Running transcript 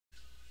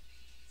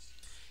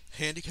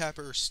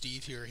Handicapper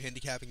Steve here,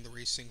 handicapping the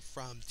racing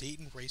from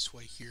Dayton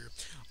Raceway here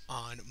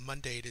on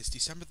Monday. It is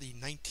December the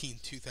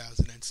 19th,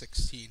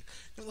 2016.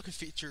 Going to look at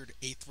featured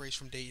 8th race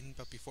from Dayton,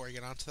 but before I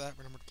get onto that,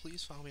 remember to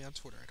please follow me on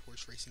Twitter at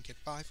Horse Racing Kit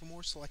 5 for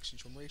more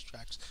selections from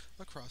racetracks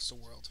across the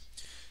world.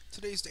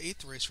 Today's the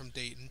 8th race from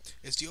Dayton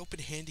is the open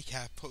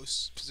handicap.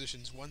 Post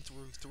positions 1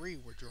 through 3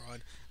 were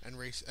drawn,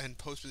 and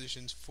post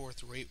positions 4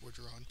 through 8 were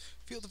drawn.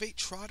 Field of 8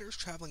 trotters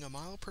traveling a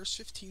mile, purse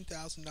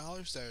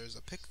 $15,000. There's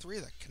a pick 3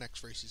 that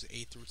connects races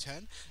 8 through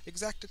 10.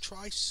 Exacta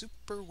try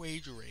super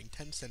wagering,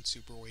 10-cent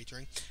super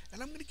wagering,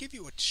 and I'm going to give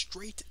you a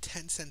straight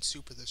 10-cent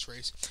super this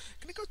race.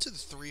 I'm going to go to the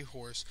 3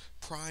 horse,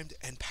 primed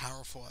and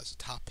powerful as a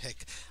top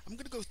pick. I'm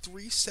going to go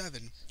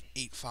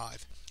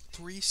 3785.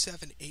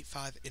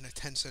 3785 in a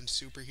 10-cent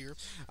super here.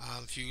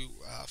 If you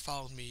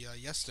followed me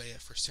yesterday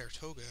for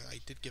Saratoga, I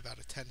did give out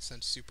a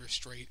 10-cent super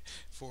straight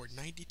for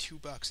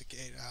 $92.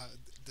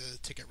 The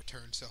ticket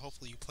return, so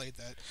hopefully you played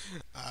that.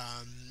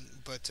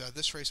 But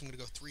this race I'm going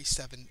to go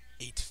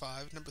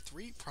 3785. Number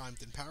 3,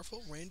 primed and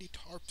powerful. Randy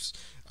Tarps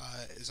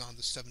is on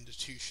the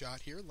 7-2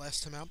 shot here.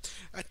 Last time out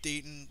at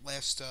Dayton,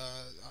 last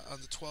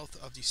on the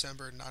 12th of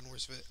December,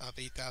 non-worth of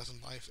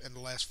 8,000 life, and the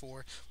last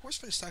 4. Horse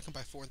finished second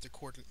by 4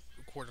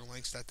 quarter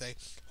lengths that day.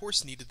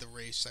 Horse needed the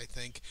race, I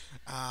think.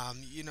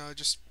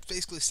 Just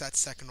basically sat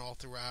second all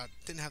throughout.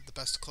 Didn't have the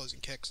best closing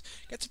kicks.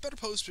 Gets a better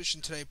pose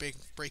position today,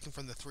 breaking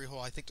from the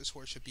 3-hole. I think this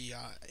horse should be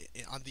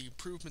on the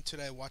improvement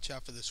today. Watch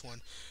out for this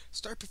one.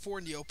 Start before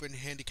in the open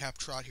handicap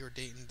trot here at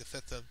Dayton, the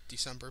 5th of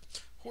December.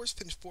 Horse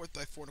finished 4th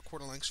by 4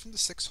 1/4 lengths from the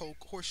 6-hole.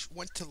 Horse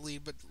went to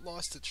lead, but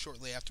lost it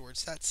shortly afterwards.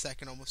 Sat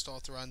second almost all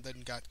throughout, and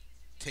then got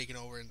taken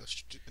over in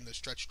the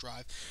stretch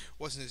drive.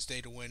 Wasn't his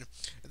day to win.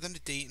 And then the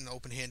Dayton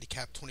Open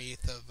Handicap,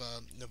 28th of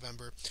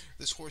November.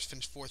 This horse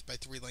finished 4th by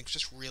 3 lengths,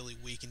 just really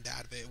weakened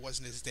out of it. It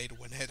wasn't his day to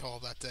win at all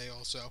that day.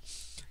 Also,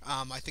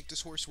 I think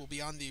this horse will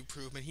be on the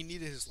improvement. He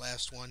needed his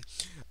last one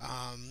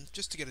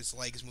just to get his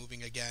legs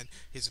moving again.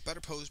 He has a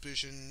better pose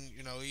vision.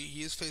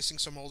 He is facing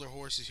some older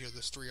horses here.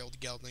 This 3-year-old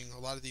gelding. A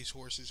lot of these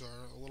horses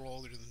are a little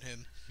older than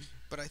him,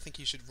 but I think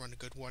he should run a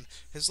good one.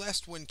 His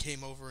last win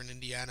came over in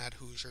Indiana at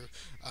Hoosier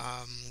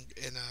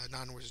in a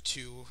non-worth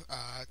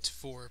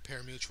 2-4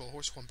 pari-mutuel.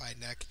 Horse won by a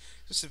neck.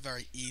 Just a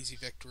very easy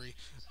victory.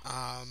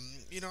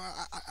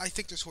 I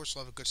think this horse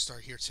will have a good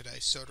start here today.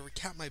 So to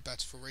recap my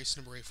bets for race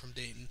number 8 from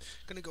Dayton,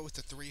 I'm going to go with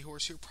the 3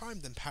 horse here,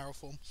 primed and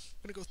powerful. I'm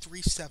going to go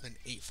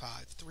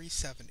 3785.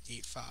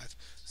 3785.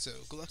 So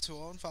good luck to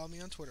all, and follow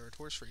me on Twitter at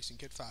Horse Racing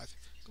Kid 5.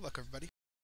 Good luck, everybody.